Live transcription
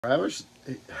Travis,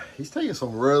 he's taking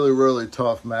some really, really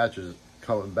tough matches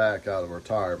coming back out of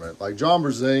retirement. Like John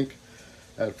Brzenk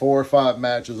had 4 or 5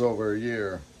 matches over a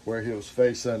year where he was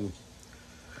facing,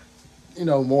 you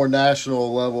know, more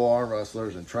national level arm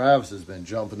wrestlers, and Travis has been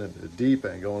jumping into the deep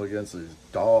end going against these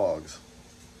dogs.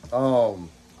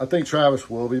 I think Travis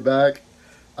will be back.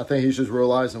 I think he's just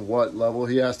realizing what level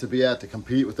he has to be at to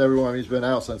compete with everyone. He's been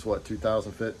out since, what,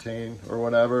 2015 or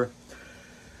whatever.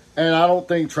 And I don't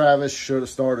think Travis should have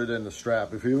started in the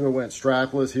strap. If he would have went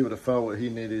strapless, he would have felt what he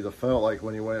needed to feel like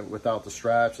when he went without the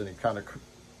straps. And he kind of,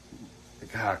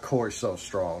 God, Corey's so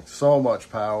strong. So much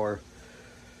power.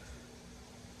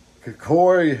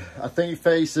 Corey, I think he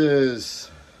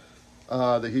faces,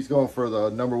 that he's going for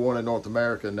the #1 in North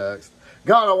America next.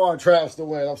 God, I want Travis to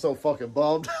win. I'm so fucking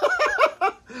bummed.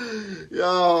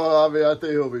 Yo, I mean, I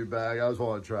think he'll be back. I just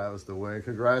want Travis to win.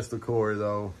 Congrats to Corey,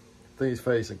 though. I think he's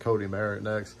facing Cody Merritt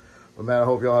next. But, man, I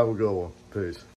hope y'all have a good one. Peace.